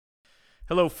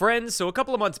Hello, friends. So, a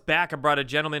couple of months back, I brought a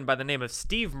gentleman by the name of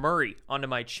Steve Murray onto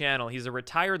my channel. He's a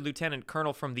retired lieutenant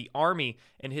colonel from the Army,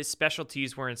 and his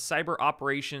specialties were in cyber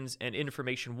operations and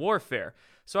information warfare.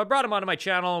 So, I brought him onto my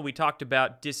channel. We talked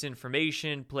about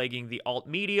disinformation plaguing the alt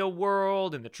media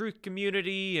world and the truth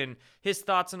community and his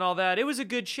thoughts and all that. It was a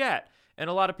good chat, and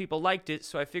a lot of people liked it,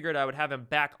 so I figured I would have him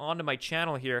back onto my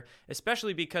channel here,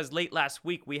 especially because late last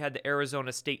week we had the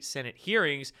Arizona State Senate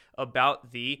hearings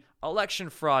about the election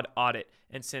fraud audit.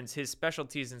 And since his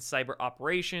specialty is in cyber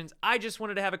operations, I just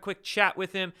wanted to have a quick chat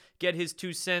with him, get his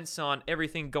 2 cents on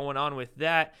everything going on with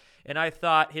that. And I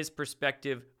thought his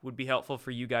perspective would be helpful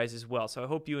for you guys as well. So I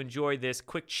hope you enjoy this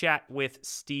quick chat with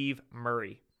Steve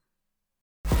Murray.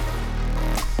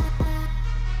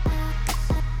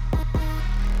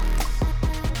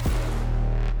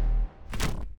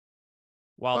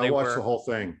 I watched the whole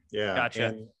thing. Yeah. Gotcha.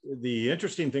 And the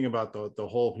interesting thing about the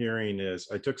whole hearing is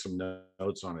I took some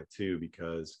notes on it too,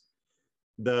 because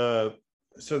so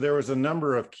there was a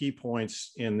number of key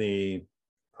points in there's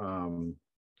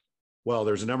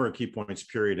a number of key points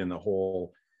period in the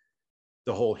whole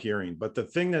hearing. But the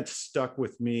thing that stuck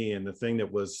with me and the thing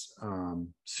that was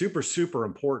super, super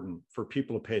important for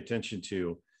people to pay attention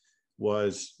to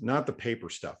was not the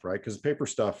paper stuff, right? Because the paper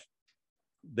stuff,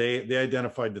 they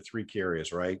identified the three key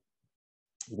areas, right?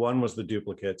 One was the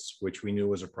duplicates, which we knew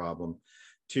was a problem.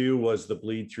 Two was the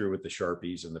bleed through with the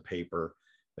Sharpies and the paper.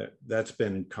 That's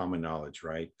been common knowledge,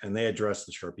 right? And they addressed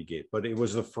the Sharpie gate, but it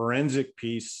was the forensic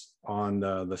piece on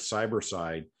the cyber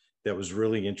side that was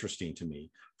really interesting to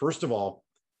me. First of all,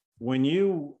 when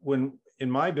in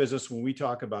my business, when we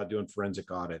talk about doing forensic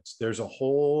audits, there's a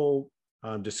whole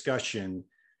discussion,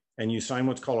 and you sign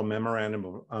what's called a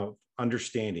memorandum of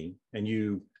understanding, and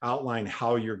you outline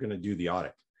how you're going to do the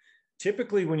audit.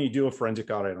 Typically, when you do a forensic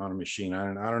audit on a machine,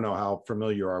 I don't know how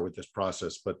familiar you are with this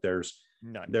process, but there's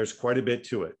quite a bit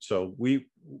to it. So we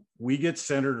get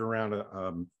centered around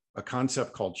a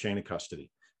concept called chain of custody,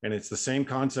 and it's the same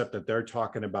concept that they're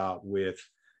talking about with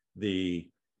the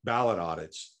ballot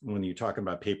audits. When you're talking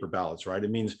about paper ballots, right?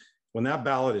 It means when that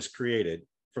ballot is created,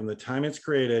 from the time it's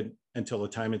created until the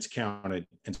time it's counted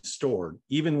and stored,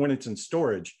 even when it's in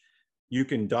storage, you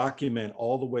can document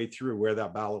all the way through where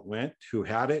that ballot went, who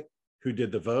had it, who did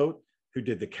the vote, who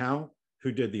did the count,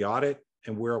 who did the audit,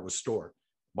 and where it was stored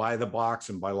by the box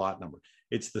and by lot number.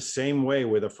 It's the same way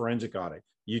with a forensic audit.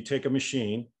 You take a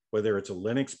machine, whether it's a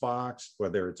Linux box,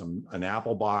 whether it's an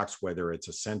Apple box, whether it's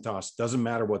a CentOS, doesn't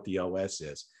matter what the OS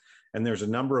is. And there's a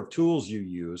number of tools you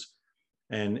use.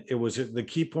 And it was the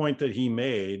key point that he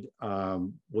made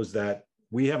was that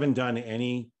we haven't done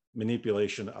any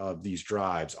manipulation of these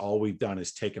drives. All we've done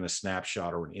is taken a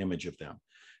snapshot or an image of them.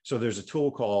 So there's a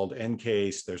tool called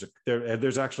Ncase.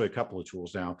 There's actually a couple of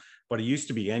tools now, but it used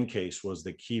to be Ncase was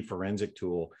the key forensic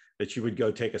tool that you would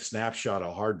go take a snapshot of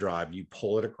a hard drive, you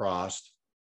pull it across,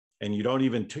 and you're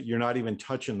not even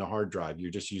touching the hard drive. You're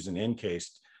just using Ncase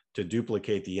to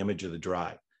duplicate the image of the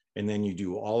drive. And then you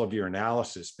do all of your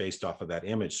analysis based off of that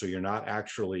image. So you're not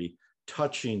actually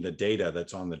touching the data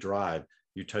that's on the drive,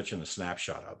 you're touching a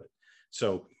snapshot of it.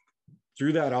 So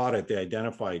through that audit, they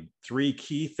identified three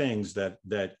key things that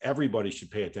everybody should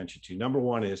pay attention to. Number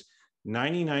one is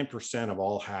 99% of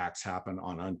all hacks happen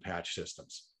on unpatched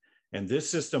systems. And this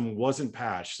system wasn't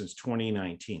patched since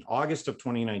 2019, August of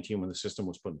 2019, when the system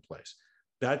was put in place.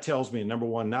 That tells me, number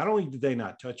one, not only did they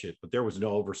not touch it, but there was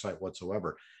no oversight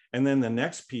whatsoever. And then the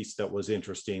next piece that was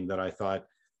interesting that I thought,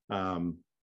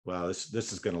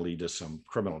 this is going to lead to some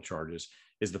criminal charges,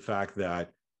 is the fact that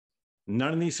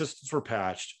none of these systems were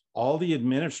patched. All the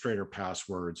administrator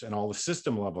passwords and all the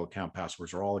system level account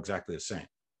passwords are all exactly the same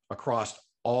across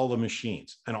all the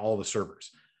machines and all the servers.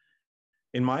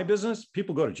 In my business,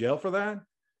 people go to jail for that,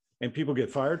 and people get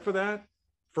fired for that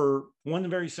for one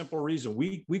very simple reason.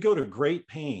 We go to great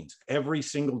pains every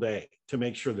single day to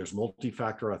make sure there's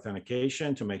multi-factor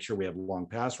authentication, to make sure we have long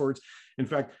passwords. In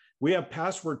fact, we have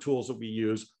password tools that we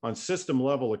use on system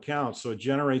level accounts. So it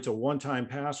generates a one-time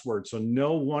password. So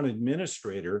no one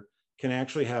administrator can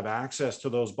actually have access to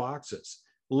those boxes,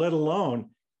 let alone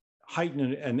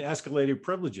heightened and escalated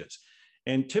privileges.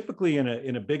 And typically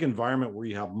in a big environment where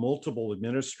you have multiple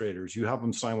administrators, you have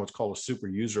them sign what's called a super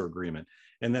user agreement.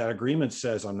 And that agreement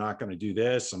says, I'm not going to do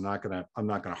this. I'm not going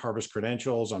to harvest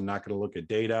credentials. I'm not going to look at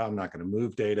data. I'm not going to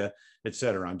move data, et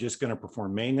cetera. I'm just going to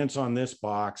perform maintenance on this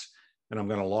box, and I'm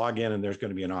going to log in, and there's going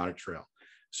to be an audit trail.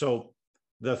 So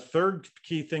the third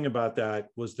key thing about that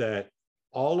was that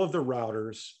all of the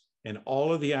routers and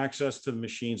all of the access to the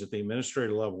machines at the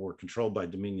administrator level were controlled by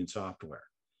Dominion software.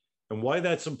 And why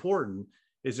that's important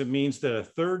is it means that a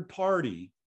third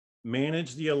party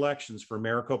manage the elections for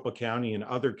Maricopa County and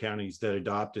other counties that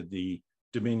adopted the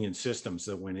Dominion systems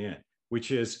that went in,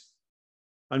 which is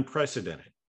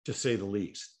unprecedented, to say the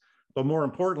least. But more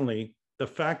importantly, the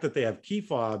fact that they have key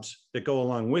fobs that go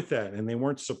along with that and they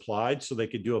weren't supplied so they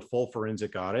could do a full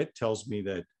forensic audit tells me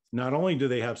that not only do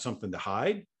they have something to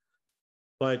hide,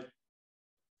 but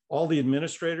all the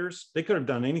administrators, they could have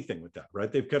done anything with that,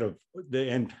 right? They could have,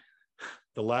 and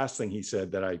the last thing he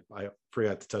said that I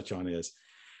forgot to touch on is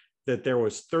that there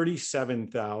was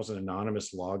 37,000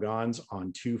 anonymous logons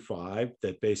on 2.5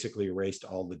 that basically erased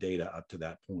all the data up to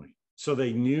that point. So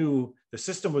they knew the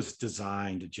system was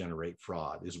designed to generate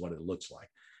fraud is what it looks like.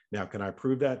 Now, can I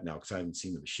prove that? No, because I haven't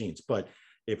seen the machines. But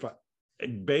if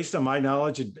based on my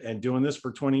knowledge and doing this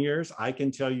for 20 years, I can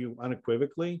tell you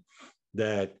unequivocally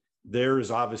that there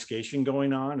is obfuscation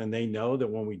going on, and they know that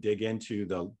when we dig into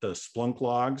the Splunk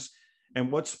logs,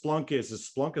 and what Splunk is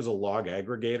Splunk is a log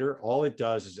aggregator. All it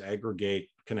does is aggregate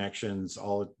connections,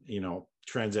 all,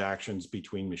 transactions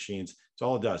between machines. It's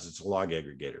all it does. It's a log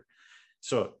aggregator.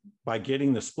 So by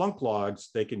getting the Splunk logs,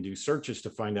 they can do searches to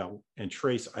find out and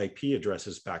trace IP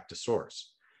addresses back to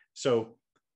source. So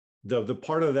the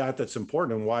part of that that's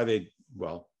important and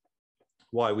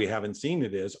why we haven't seen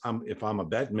it is, if I'm a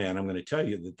bet man, I'm going to tell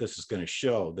you that this is going to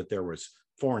show that there was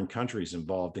foreign countries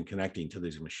involved in connecting to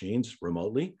these machines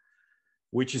remotely,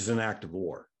 which is an act of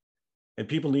war. And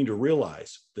people need to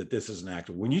realize that this is an act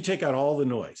of, when you take out all the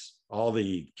noise, all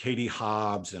the Katie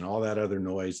Hobbs and all that other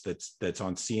noise that's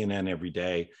on CNN every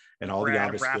day, and all Brad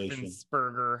the obfuscation.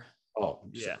 Raffensperger. Oh,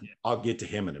 yeah. I'll get to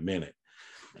him in a minute.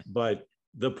 But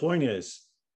the point is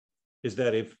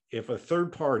that if a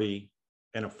third party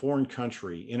and a foreign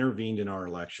country intervened in our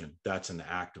election, that's an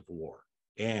act of war.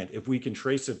 And if we can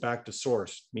trace it back to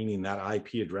source, meaning that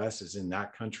IP address is in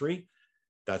that country,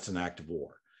 that's an act of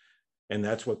war. And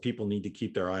that's what people need to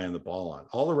keep their eye on the ball on.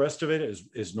 All the rest of it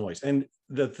is noise. And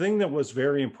the thing that was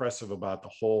very impressive about the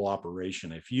whole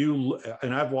operation,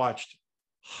 and I've watched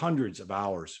hundreds of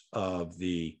hours of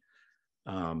the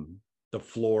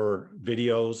floor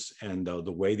videos and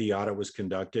the way the audit was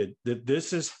conducted, that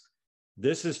this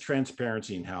is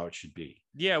transparency in how it should be.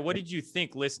 Yeah. What did you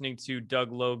think listening to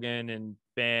Doug Logan and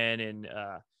Ben and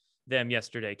them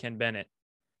yesterday, Ken Bennett?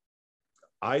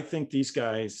 I think these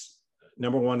guys,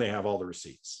 number one, they have all the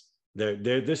receipts.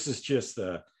 This is just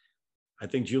I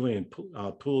think Julian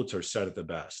Pulitzer said it the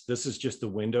best. This is just the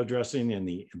window dressing and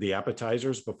the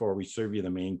appetizers before we serve you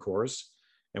the main course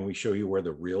and we show you where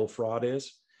the real fraud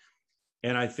is.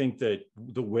 And I think that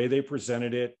the way they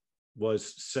presented it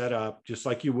was set up just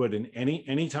like you would in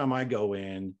anytime I go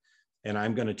in and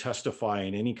I'm going to testify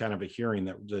in any kind of a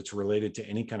hearing that's related to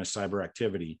any kind of cyber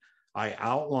activity. I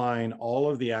outline all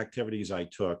of the activities I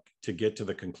took to get to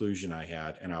the conclusion I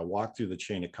had, and I walk through the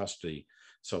chain of custody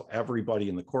so everybody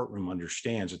in the courtroom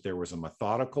understands that there was a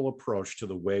methodical approach to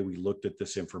the way we looked at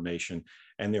this information,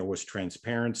 and there was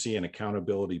transparency and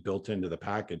accountability built into the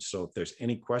package. So if there's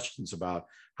any questions about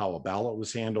how a ballot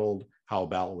was handled, how a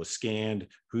ballot was scanned,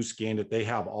 who scanned it, they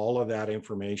have all of that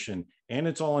information, and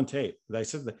it's all on tape. I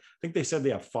think they said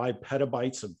they have 5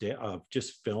 petabytes of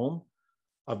just film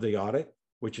of the audit,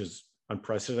 which is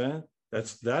unprecedented.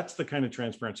 That's the kind of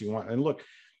transparency you want. And look,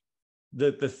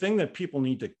 the thing that people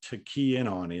need to key in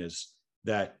on is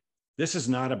that this is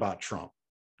not about Trump.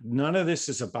 None of this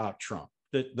is about Trump.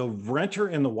 The renter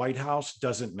in the White House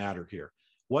doesn't matter here.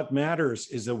 What matters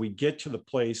is that we get to the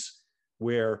place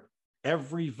where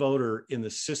every voter in the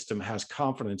system has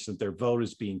confidence that their vote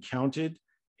is being counted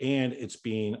and it's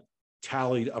being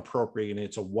tallied appropriately, and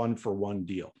it's a 1-for-1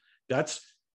 deal. That's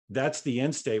the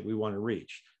end state we want to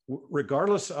reach,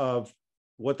 regardless of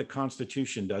what the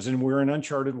Constitution does. And we're in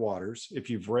uncharted waters. If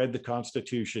you've read the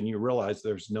Constitution, you realize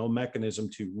there's no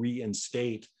mechanism to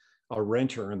reinstate a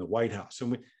renter in the White House.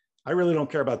 And I really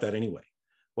don't care about that anyway.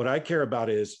 What I care about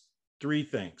is 3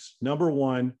 things. Number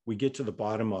one, we get to the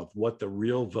bottom of what the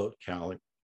real vote tally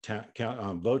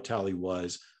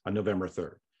was on November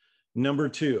 3rd. Number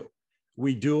 2,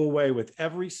 we do away with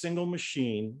every single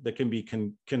machine that can be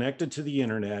connected to the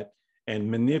internet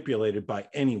and manipulated by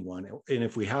anyone. And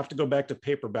if we have to go back to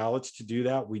paper ballots to do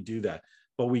that, we do that.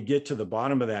 But we get to the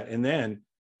bottom of that. And then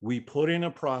we put in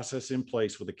a process in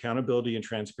place with accountability and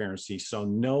transparency so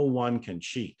no one can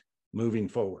cheat moving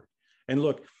forward. And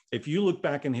look, if you look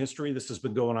back in history, this has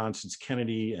been going on since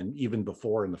Kennedy and even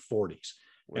before in the 40s.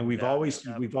 And we've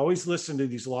always listened to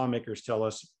these lawmakers tell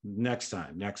us next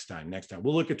time.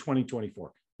 We'll look at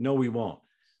 2024. No, we won't.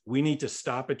 We need to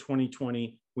stop at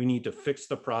 2020. We need to fix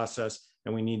the process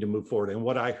and we need to move forward. And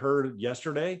what I heard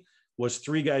yesterday was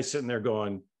 3 guys sitting there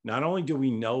going, not only do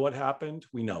we know what happened,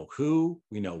 we know who,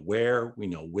 we know where, we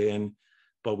know when,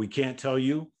 but we can't tell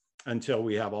you until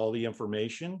we have all the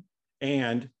information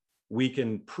and we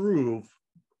can prove,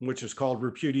 which is called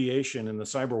repudiation in the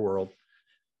cyber world,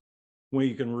 when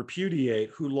you can repudiate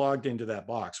who logged into that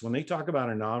box. When they talk about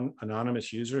an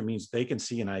anonymous user, it means they can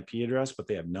see an IP address, but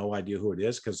they have no idea who it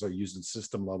is because they're using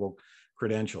system level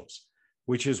credentials,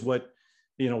 which is what,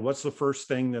 what's the first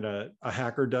thing that a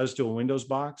hacker does to a Windows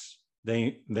box?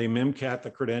 They memcat the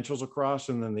credentials across,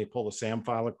 and then they pull the SAM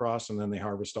file across, and then they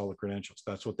harvest all the credentials.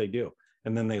 That's what they do.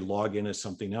 And then they log in as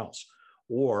something else.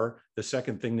 Or the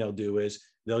second thing they'll do is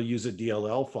they'll use a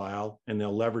DLL file and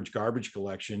they'll leverage garbage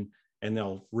collection, and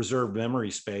they'll reserve memory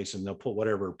space, and they'll put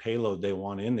whatever payload they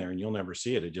want in there, and you'll never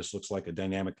see it. It just looks like a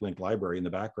dynamic link library in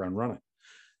the background running.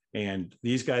 And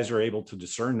these guys are able to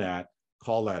discern that,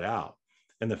 call that out.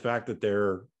 And the fact that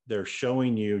they're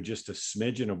showing you just a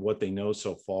smidgen of what they know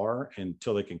so far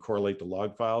until they can correlate the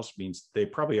log files means they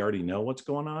probably already know what's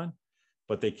going on,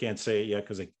 but they can't say it yet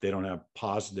because they don't have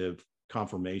positive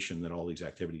confirmation that all these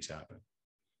activities happen.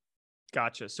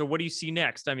 Gotcha. So what do you see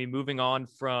next? I mean, moving on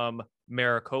from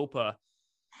Maricopa,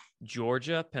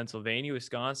 Georgia, Pennsylvania,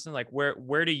 Wisconsin, like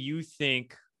where do you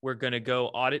think we're going to go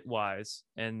audit wise?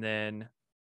 And then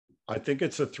I think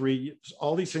it's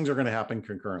all these things are going to happen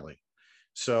concurrently.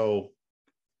 So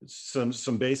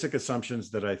some basic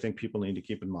assumptions that I think people need to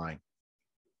keep in mind.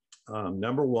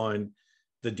 Number one,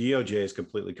 the DOJ is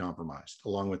completely compromised,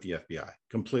 along with the FBI,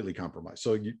 completely compromised.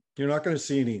 So you're not going to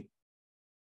see any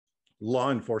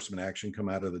law enforcement action come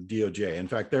out of the DOJ. In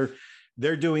fact,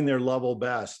 they're doing their level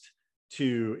best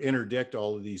to interdict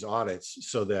all of these audits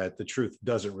so that the truth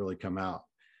doesn't really come out.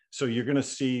 So you're going to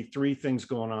see three things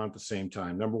going on at the same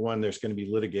time. Number one, there's going to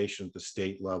be litigation at the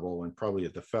state level and probably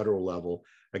at the federal level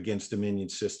against Dominion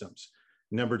systems.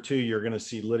 Number two, you're going to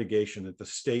see litigation at the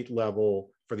state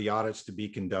level for the audits to be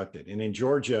conducted. And in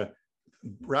Georgia,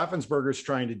 Raffensperger is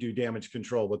trying to do damage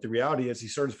control, but the reality is he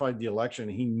certified the election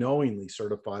and he knowingly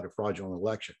certified a fraudulent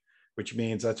election, which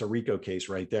means that's a RICO case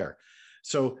right there.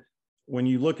 So when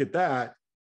you look at that,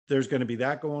 there's going to be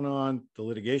that going on, the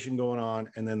litigation going on,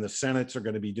 and then the Senates are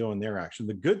going to be doing their action.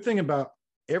 The good thing about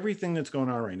everything that's going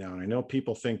on right now, and I know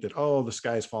people think that, oh, the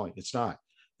sky is falling. It's not.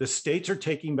 The states are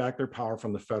taking back their power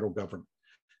from the federal government.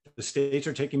 The states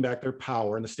are taking back their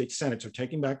power, and the state senates are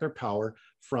taking back their power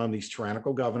from these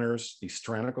tyrannical governors, these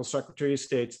tyrannical secretaries of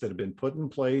states that have been put in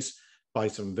place by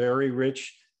some very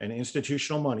rich and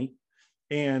institutional money.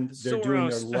 And they're doing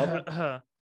their level,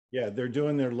 they're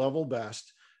doing their level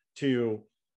best to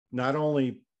not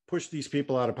only push these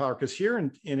people out of power, because here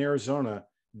in Arizona,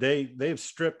 they've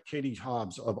stripped Katie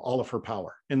Hobbs of all of her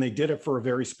power, and they did it for a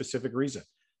very specific reason,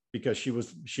 because she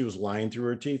was lying through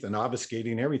her teeth and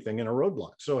obfuscating everything in a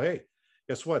roadblock. So hey,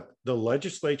 guess what? The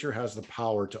legislature has the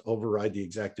power to override the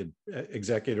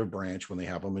executive branch when they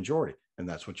have a majority, and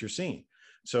that's what you're seeing.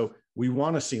 So we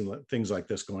want to see things like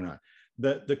this going on.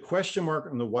 The question mark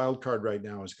on the wild card right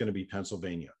now is going to be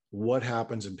Pennsylvania. What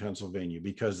happens in Pennsylvania?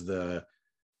 Because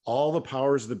all the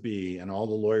powers that be and all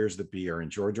the lawyers that be are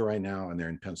in Georgia right now, and they're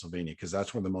in Pennsylvania because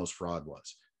that's where the most fraud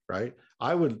was, right?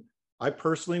 I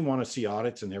personally want to see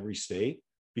audits in every state,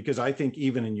 because I think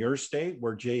even in your state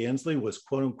where Jay Inslee was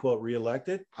quote unquote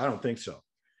reelected, I don't think so.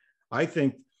 I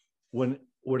think when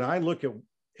I look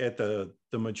at the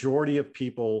majority of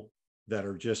people that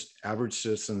are just average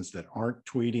citizens that aren't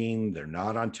tweeting, they're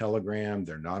not on Telegram,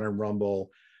 they're not on Rumble,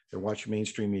 they're watching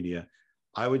mainstream media,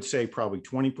 I would say probably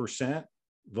 20%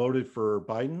 voted for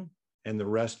Biden and the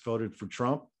rest voted for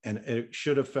Trump. And it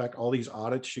should affect, all these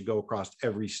audits should go across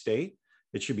every state.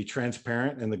 It should be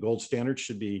transparent, and the gold standard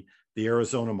should be the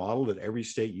Arizona model that every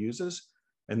state uses.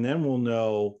 And then we'll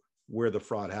know where the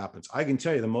fraud happens. I can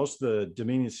tell you that most of the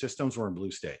Dominion systems were in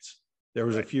blue states. There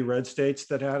was a few red states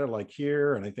that had it, like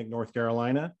here, and I think North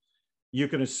Carolina. You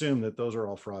can assume that those are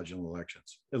all fraudulent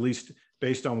elections, at least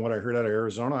based on what I heard out of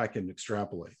Arizona. I can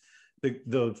extrapolate.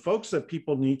 The folks that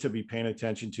people need to be paying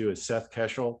attention to is Seth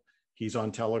Keshel. He's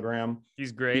on Telegram.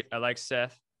 He's great. I like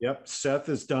Seth. Yep. Seth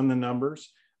has done the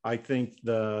numbers. I think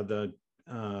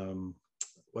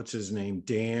what's his name?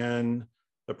 Dan,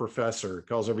 the professor,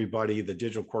 calls everybody the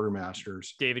digital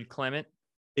quartermasters. David Clement.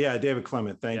 Yeah, David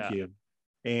Clement. Thank you.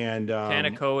 And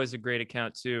Canico is a great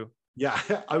account too. Yeah,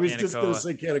 I was just going to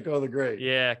say Canico the Great.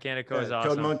 Yeah, Canico is awesome.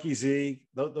 Code Monkey Z.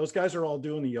 Those guys are all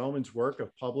doing the yeoman's work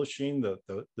of publishing the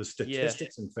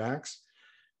statistics and facts.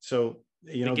 So,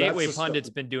 the Gateway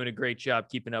Pundit's been doing a great job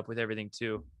keeping up with everything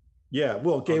too. Yeah,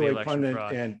 well, Gateway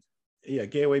Pundit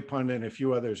Gateway Pundit and a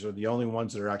few others are the only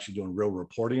ones that are actually doing real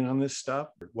reporting on this stuff.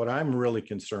 What I'm really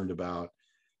concerned about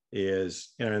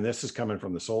is, and this is coming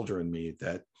from the soldier in me,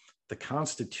 that the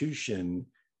Constitution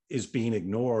is being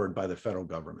ignored by the federal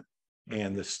government.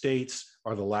 and the states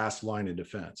are the last line of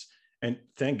defense. And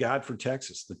thank God for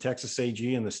Texas. The Texas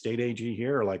AG and the state AG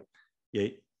here are like,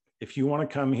 if you want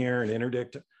to come here and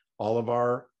interdict all of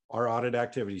our audit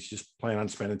activities, just plan on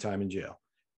spending time in jail.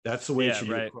 That's the way it should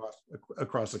be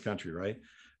across the country, right?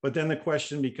 But then the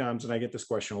question becomes, and I get this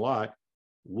question a lot,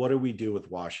 what do we do with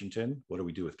Washington? What do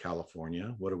we do with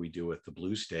California? What do we do with the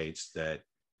blue states that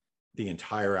the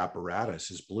entire apparatus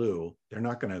is blue? They're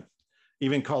not going to,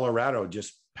 even Colorado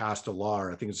just passed a law,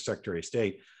 or I think it's the Secretary of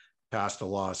State, passed a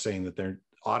law saying that their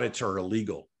audits are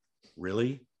illegal.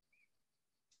 Really?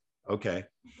 Okay.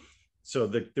 So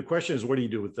the question is, what do you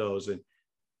do with those? And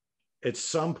at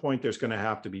some point, there's going to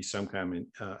have to be some kind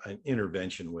of an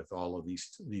intervention with all of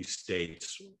these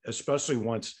states, especially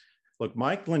once. Look,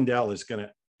 Mike Lindell is going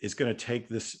to take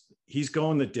this. He's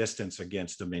going the distance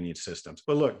against Dominion systems.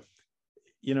 But look,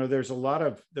 there's a lot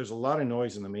of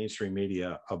noise in the mainstream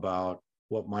media about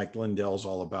what Mike Lindell's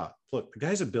all about. Look, the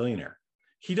guy's a billionaire.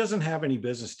 He doesn't have any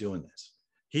business doing this.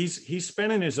 He's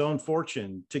spending his own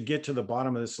fortune to get to the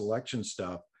bottom of this election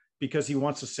stuff because he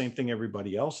wants the same thing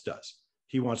everybody else does.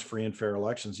 He wants free and fair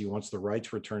elections. He wants the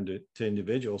rights returned to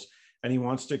individuals, and he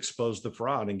wants to expose the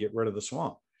fraud and get rid of the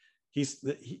swamp. He's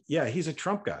a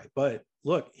Trump guy, but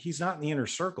look, he's not in the inner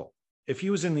circle. If he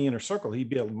was in the inner circle, he'd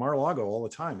be at Mar-a-Lago all the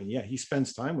time. And yeah, he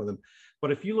spends time with him.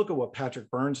 But if you look at what Patrick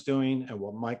Byrne's doing and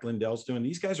what Mike Lindell's doing,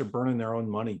 these guys are burning their own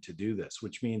money to do this,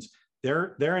 which means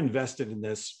they're invested in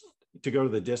this to go to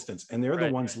the distance. And they're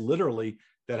the ones literally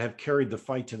that have carried the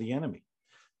fight to the enemy.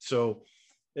 So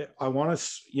I want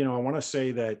to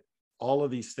say that all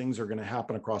of these things are going to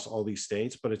happen across all these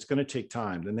states, but it's going to take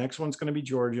time. The next one's going to be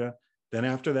Georgia. Then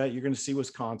after that, you're going to see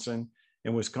Wisconsin,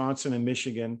 and Wisconsin and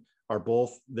Michigan are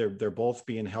both, they're both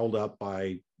being held up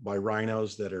by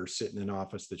rhinos that are sitting in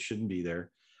office that shouldn't be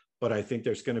there. But I think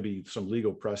there's going to be some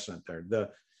legal precedent there.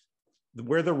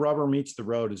 Where the rubber meets the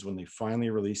road is when they finally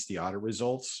release the audit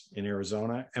results in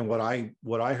Arizona. And what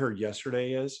I heard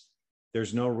yesterday is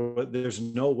there's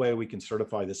no way we can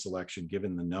certify this election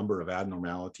given the number of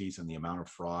abnormalities and the amount of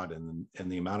fraud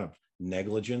and the amount of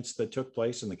negligence that took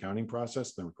place in the counting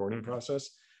process, the recording process.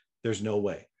 There's no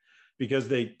way, because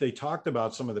they talked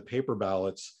about some of the paper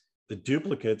ballots, the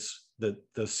duplicates,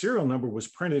 the serial number was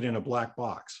printed in a black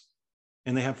box,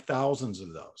 and they have thousands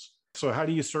of those. So how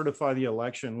do you certify the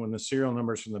election when the serial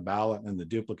numbers from the ballot and the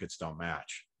duplicates don't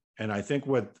match? And I think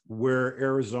where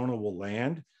Arizona will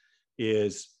land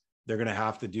is they're going to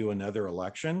have to do another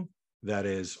election that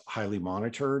is highly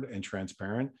monitored and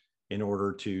transparent in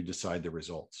order to decide the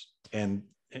results. And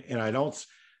I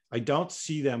don't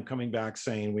see them coming back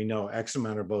saying, we know X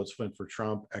amount of votes went for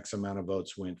Trump, X amount of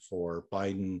votes went for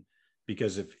Biden,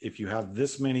 because if you have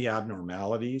this many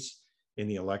abnormalities in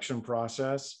the election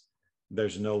process,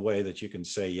 there's no way that you can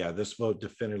say, yeah, this vote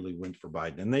definitively went for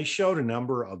Biden. And they showed a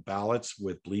number of ballots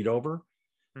with bleed over.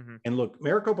 Mm-hmm. And look,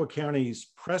 Maricopa County's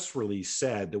press release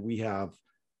said that we have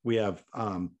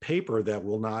paper that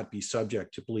will not be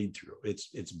subject to bleed through.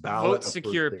 It's ballot vote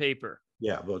secure paper.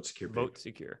 Yeah, vote secure paper. Vote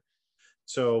secure.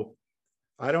 So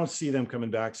I don't see them coming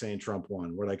back saying Trump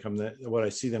won. What I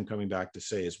see them coming back to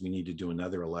say is we need to do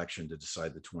another election to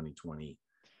decide the 2020.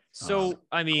 So,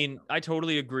 I mean, I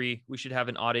totally agree. We should have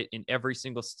an audit in every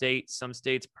single state. Some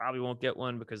states probably won't get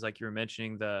one because, like you were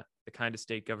mentioning, the kind of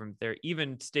state government there,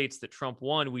 even states that Trump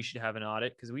won, we should have an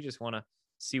audit because we just want to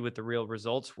see what the real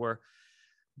results were.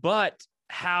 But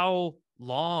how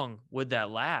long would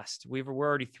that last? We're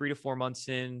already 3 to 4 months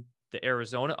in the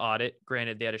Arizona audit.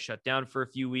 Granted, they had to shut down for a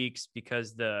few weeks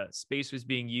because the space was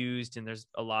being used, and there's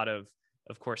a lot of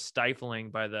course, stifling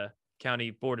by the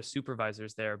county board of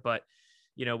supervisors there. But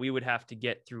we would have to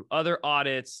get through other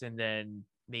audits and then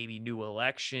maybe new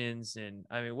elections. And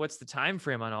I mean, what's the time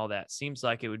frame on all that? Seems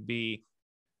like it would be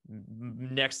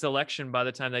next election by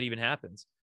the time that even happens.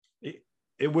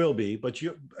 It will be, but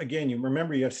you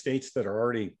remember you have states that are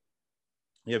already.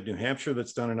 You have New Hampshire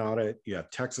that's done an audit. You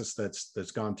have Texas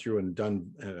that's gone through and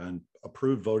done and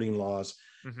approved voting laws.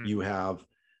 Mm-hmm. You have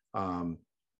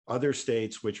other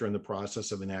states which are in the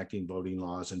process of enacting voting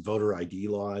laws and voter ID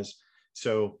laws.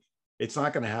 So it's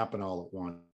not going to happen all at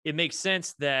once. It makes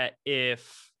sense that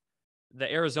if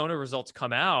the Arizona results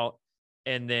come out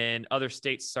and then other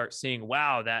states start seeing,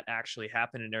 wow, that actually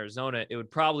happened in Arizona, it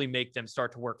would probably make them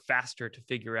start to work faster to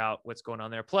figure out what's going on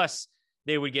there. Plus,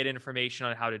 they would get information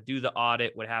on how to do the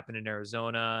audit, what happened in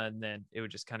Arizona, and then it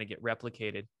would just kind of get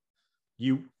replicated.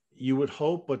 You would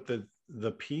hope, but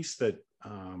the piece that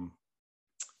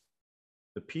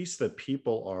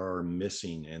people are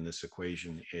missing in this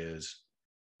equation is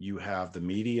you have the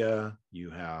media, you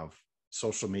have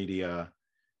social media,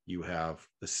 you have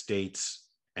the states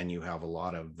and you have a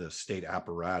lot of the state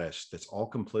apparatus that's all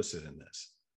complicit in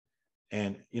this.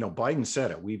 And Biden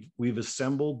said it. We've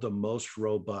assembled the most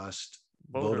robust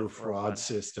voter fraud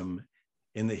system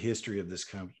in the history of this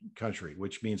country,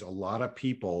 which means a lot of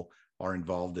people are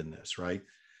involved in this, right?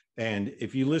 And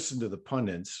if you listen to the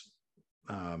pundits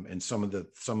and some of the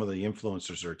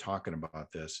influencers are talking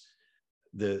about this,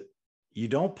 you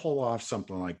don't pull off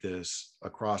something like this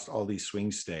across all these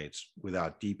swing states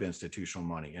without deep institutional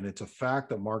money. And it's a fact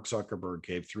that Mark Zuckerberg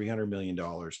gave $300 million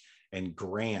and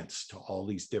grants to all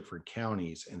these different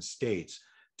counties and states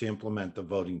to implement the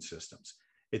voting systems.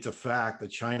 It's a fact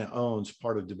that China owns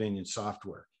part of Dominion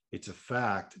Software. It's a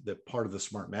fact that part of the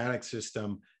Smartmatic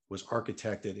system was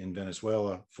architected in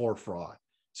Venezuela for fraud.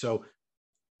 So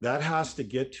that has to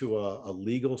get to a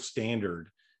legal standard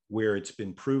where it's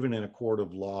been proven in a court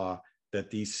of law that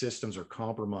these systems are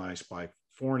compromised by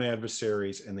foreign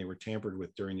adversaries and they were tampered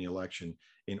with during the election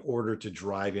in order to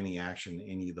drive any action in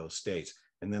any of those states.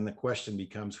 And then the question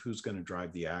becomes, who's going to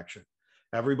drive the action?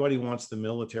 Everybody wants the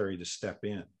military to step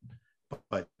in,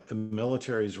 but the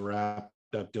military is wrapped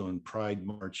up doing pride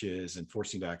marches and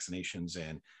forcing vaccinations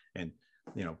and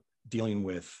dealing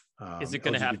with. Is it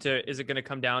going to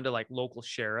come down to like local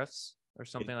sheriffs or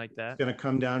something like that? It's going to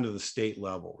come down to the state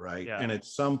level, right? Yeah. And at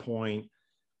some point,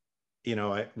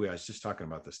 I was just talking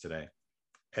about this today.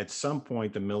 At some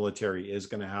point, the military is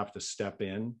going to have to step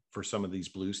in for some of these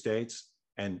blue states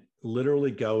and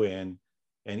literally go in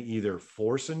and either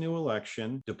force a new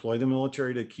election, deploy the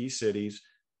military to key cities,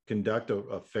 conduct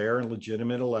a fair and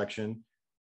legitimate election,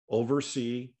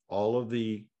 oversee all of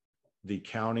the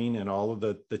counting and all of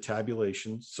the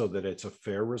tabulation so that it's a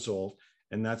fair result.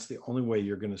 And that's the only way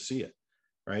you're going to see it,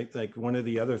 right? Like one of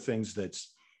the other things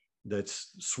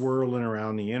that's swirling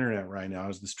around the internet right now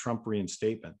is this Trump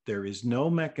reinstatement. There is no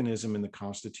mechanism in the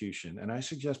Constitution, and I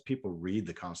suggest people read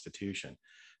the Constitution.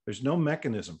 There's no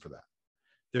mechanism for that.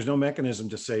 There's no mechanism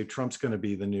to say Trump's going to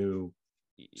be the new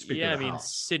Speaker of the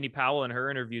House. Sidney Powell in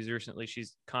her interviews recently,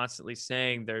 she's constantly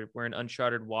saying we're in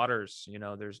uncharted waters.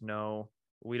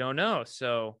 We don't know.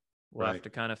 So we'll have to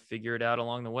kind of figure it out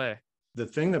along the way. The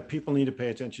thing that people need to pay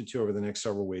attention to over the next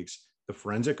several weeks, the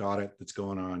forensic audit that's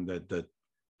going on, the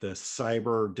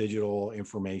cyber digital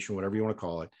information, whatever you want to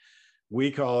call it.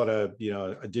 We call it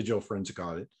a digital forensic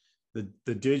audit.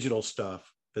 The digital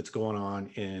stuff that's going on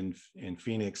in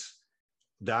Phoenix,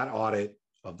 that audit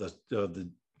of the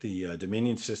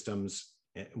Dominion systems,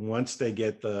 once they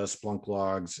get the Splunk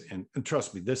logs, and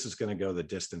trust me, this is going to go the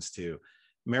distance too.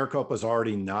 Maricopa's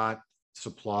already not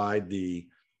supplied the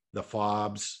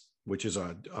fobs, which is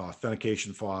an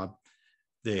authentication fob.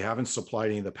 They haven't supplied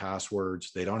any of the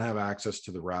passwords. They don't have access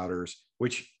to the routers,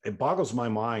 which it boggles my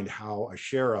mind how a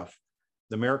sheriff,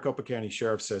 the Maricopa County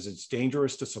Sheriff, says it's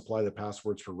dangerous to supply the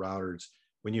passwords for routers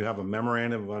when you have a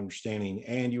memorandum of understanding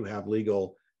and you have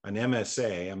an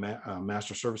MSA, a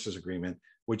master services agreement,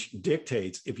 which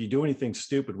dictates if you do anything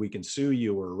stupid, we can sue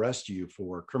you or arrest you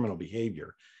for criminal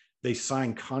behavior. They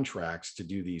sign contracts to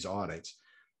do these audits.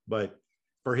 But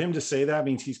for him to say that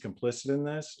means he's complicit in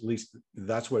this, at least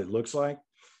that's what it looks like.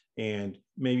 And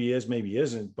maybe he is, maybe he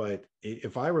isn't. But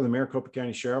if I were the Maricopa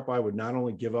County Sheriff, I would not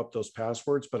only give up those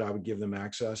passwords, but I would give them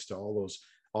access to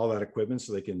all that equipment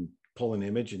so they can pull an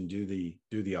image and do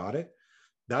the audit.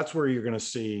 That's where you're going to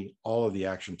see all of the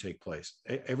action take place.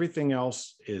 Everything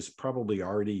else is probably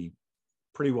already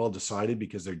pretty well decided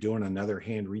because they're doing another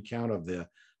hand recount of the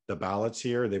ballots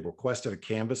here. They've requested a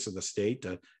canvass of the state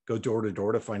to go door to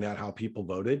door to find out how people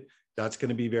voted. That's going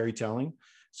to be very telling.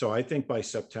 So I think by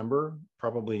September,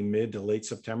 probably mid to late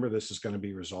September, this is going to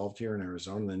be resolved here in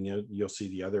Arizona. Then you'll see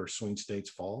the other swing states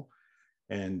fall.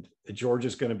 And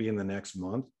Georgia's going to be in the next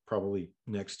month, probably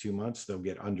next 2 months, they'll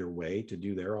get underway to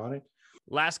do their audit.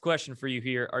 Last question for you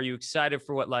here. Are you excited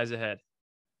for what lies ahead?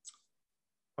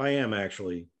 I am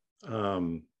actually.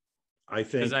 I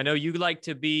think, because I know you like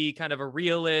to be kind of a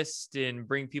realist and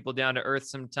bring people down to earth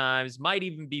sometimes, might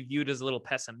even be viewed as a little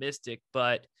pessimistic,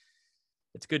 but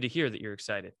it's good to hear that you're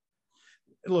excited.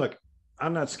 Look,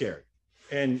 I'm not scared,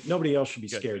 and nobody else should be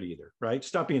scared either, right?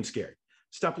 Stop being scared.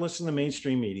 Stop listening to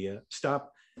mainstream media.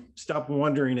 Stop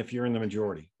wondering if you're in the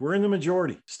majority. We're in the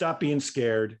majority. Stop being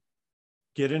scared.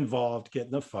 Get involved, get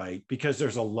in the fight, because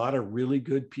there's a lot of really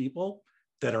good people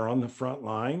that are on the front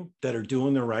line that are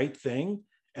doing the right thing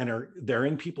and they're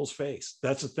in people's face.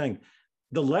 That's the thing.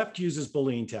 The left uses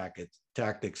bullying tactics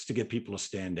to get people to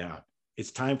stand down.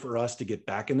 It's time for us to get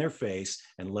back in their face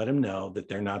and let them know that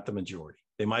they're not the majority.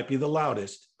 They might be the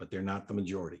loudest, but they're not the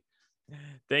majority.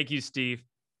 Thank you, Steve.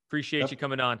 Appreciate you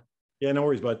coming on. Yeah, no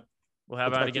worries, bud. We'll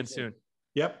have you on again soon.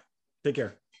 Yep. Take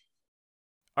care.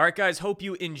 All right, guys, hope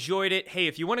you enjoyed it. Hey,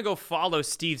 if you want to go follow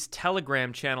Steve's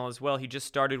Telegram channel as well, he just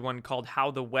started one called How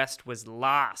the West Was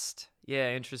Lost.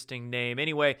 Yeah, interesting name.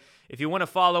 Anyway, if you want to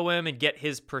follow him and get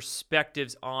his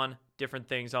perspectives on different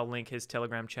things, I'll link his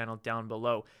Telegram channel down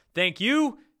below. Thank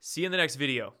you. See you in the next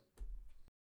video.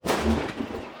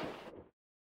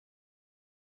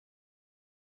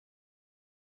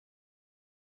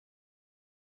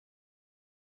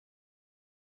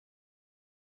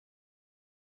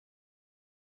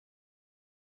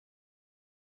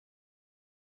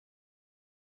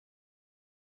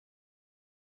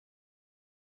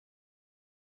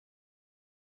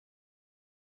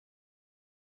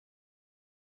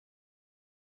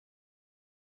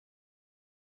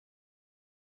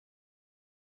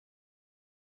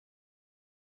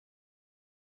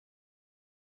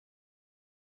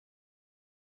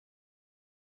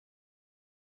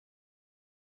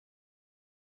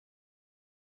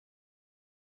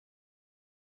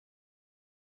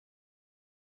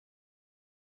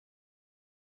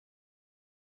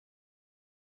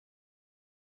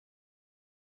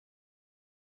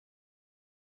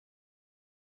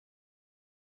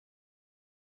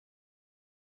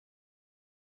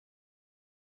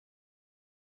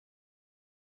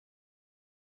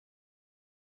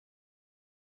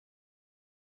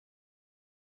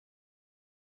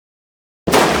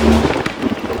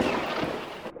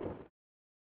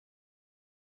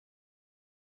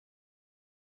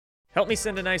 Help me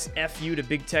send a nice FU to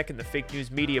big tech and the fake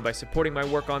news media by supporting my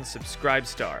work on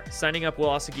Subscribestar. Signing up will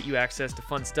also get you access to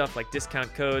fun stuff like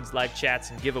discount codes, live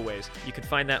chats, and giveaways. You can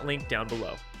find that link down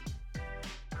below.